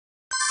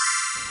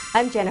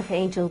I'm Jennifer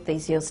Angel.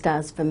 These are your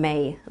stars for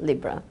May,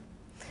 Libra.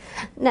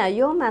 Now,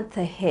 your month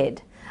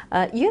ahead,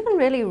 you can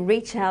really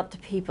reach out to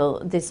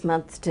people this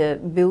month to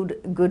build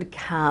good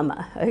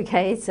karma,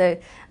 okay? So,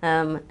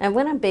 and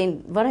what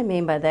I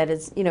mean by that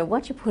is, you know,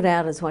 what you put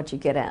out is what you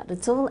get out.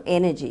 It's all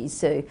energy.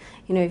 So,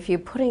 you know, if you're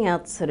putting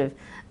out sort of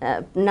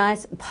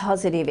nice,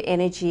 positive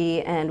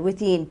energy and with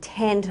the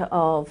intent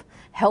of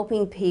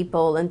helping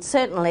people, and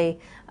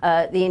certainly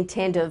the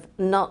intent of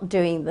not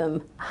doing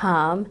them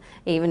harm,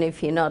 even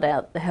if you're not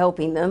out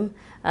helping them,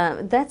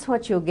 that's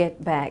what you'll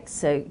get back,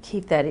 so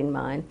keep that in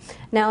mind.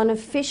 Now, an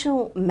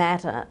official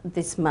matter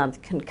this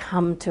month can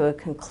come to a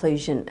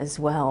conclusion as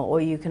well,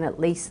 or you can at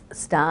least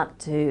start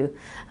to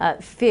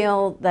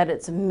feel that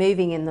it's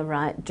moving in the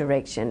right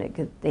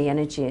direction. The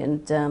energy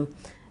and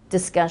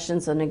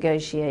discussions or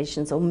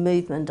negotiations or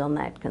movement on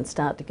that can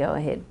start to go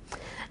ahead.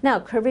 Now,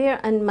 career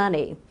and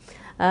money.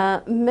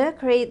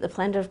 Mercury, the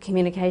planet of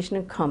communication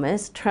and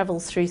commerce,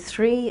 travels through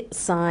 3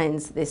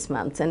 signs this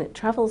month, and it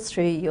travels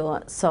through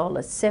your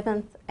solar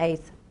 7th,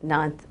 8th,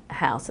 9th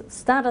house. At the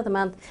start of the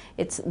month,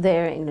 it's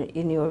there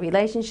in your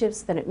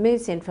relationships, then it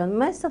moves in. For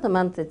most of the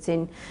month, it's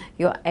in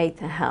your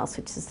 8th house,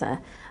 which is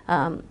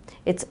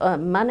it's a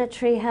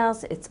monetary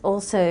house. It's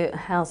also a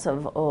house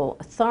of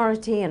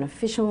authority and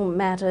official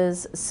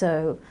matters.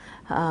 So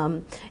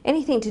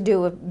anything to do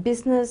with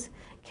business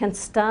can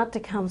start to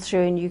come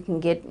through, and you can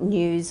get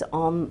news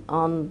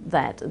on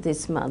that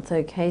this month,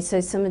 okay? So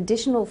some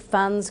additional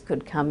funds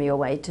could come your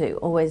way too,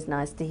 always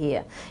nice to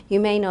hear. You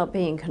may not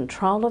be in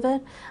control of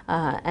it,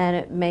 and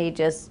it may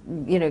just,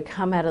 you know,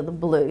 come out of the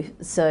blue.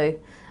 So,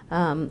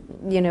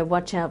 you know,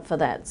 watch out for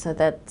that. So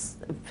that's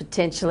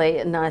potentially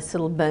a nice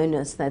little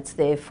bonus that's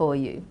there for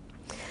you.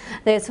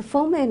 There's a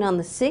full moon on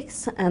the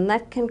 6th, and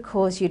that can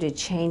cause you to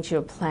change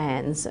your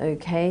plans,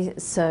 okay?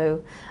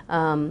 So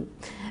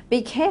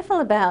be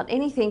careful about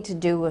anything to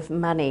do with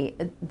money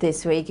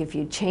this week. If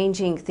you're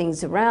changing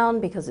things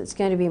around because it's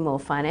going to be more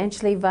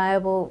financially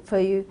viable for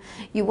you,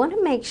 you want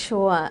to make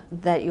sure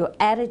that your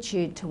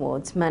attitude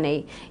towards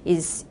money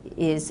is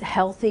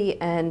healthy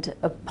and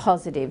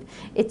positive.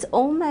 It's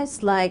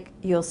almost like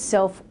your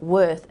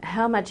self-worth.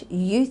 How much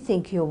you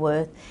think you're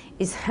worth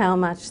is how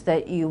much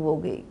that you will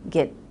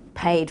get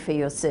paid for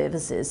your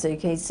services,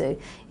 okay? So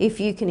if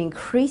you can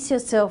increase your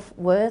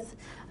self-worth,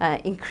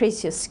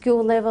 increase your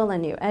skill level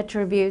and your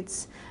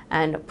attributes,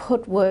 and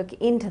put work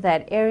into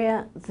that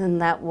area, then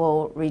that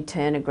will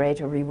return a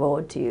greater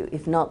reward to you.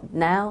 If not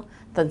now,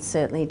 then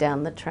certainly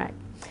down the track.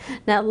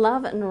 Now,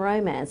 love and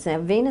romance. Now,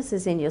 Venus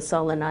is in your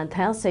solar 9th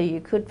house, so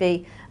you could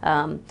be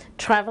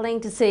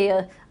traveling to see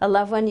a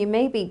loved one. You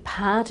may be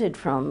parted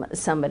from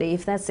somebody.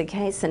 If that's the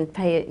case, and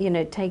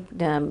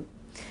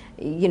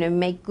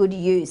make good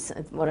use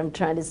of what I'm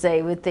trying to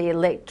say with the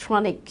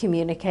electronic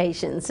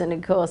communications. And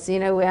of course, you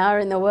know, we are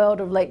in the world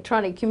of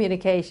electronic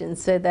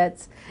communications, so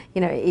that's,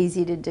 you know,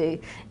 easy to do.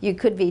 You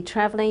could be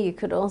traveling, you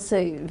could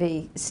also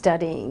be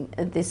studying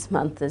this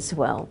month as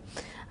well.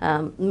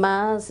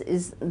 Mars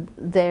is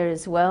there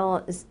as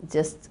well, it's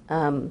just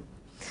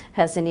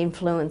has an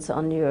influence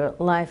on your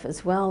life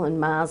as well, and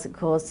Mars, of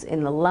course,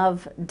 in the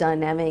love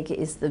dynamic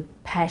is the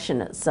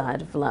passionate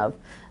side of love,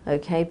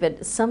 okay?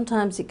 But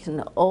sometimes it can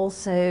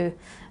also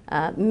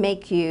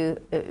make you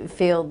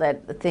feel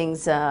that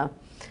things are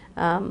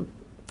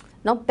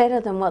not better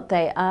than what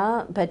they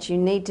are, but you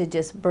need to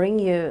just bring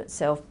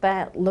yourself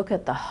back, look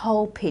at the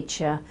whole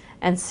picture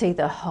and see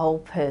the whole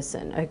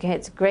person, okay?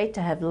 It's great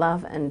to have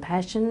love and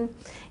passion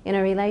in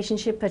a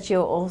relationship, but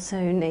you also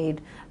need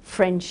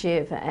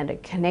friendship and a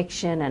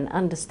connection and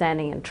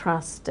understanding and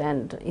trust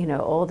and, you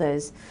know, all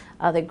those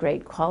other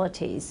great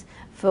qualities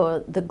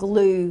for the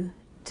glue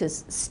to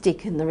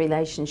stick in the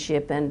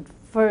relationship and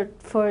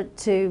for it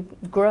to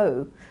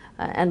grow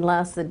and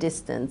last the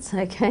distance,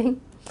 okay?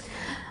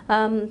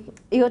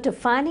 Your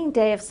defining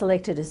day I've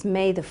selected is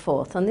May the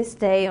 4th. On this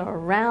day, or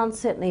around,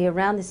 certainly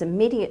around this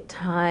immediate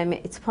time,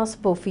 it's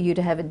possible for you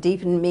to have a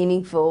deep and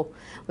meaningful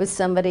with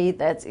somebody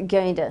that's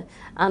going to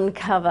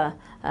uncover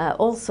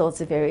all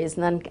sorts of areas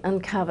and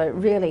uncover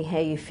really how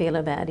you feel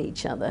about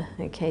each other.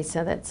 Okay,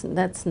 so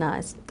that's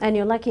nice. And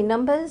your lucky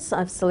numbers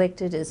I've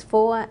selected is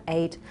 4,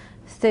 8,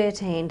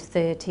 13,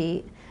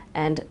 30,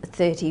 and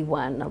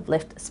 31. I've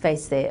left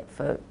space there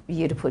for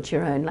you to put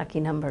your own lucky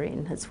number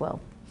in as well.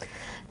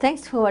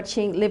 Thanks for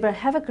watching, Libra.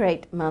 Have a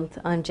great month.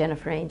 I'm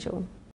Jennifer Angel.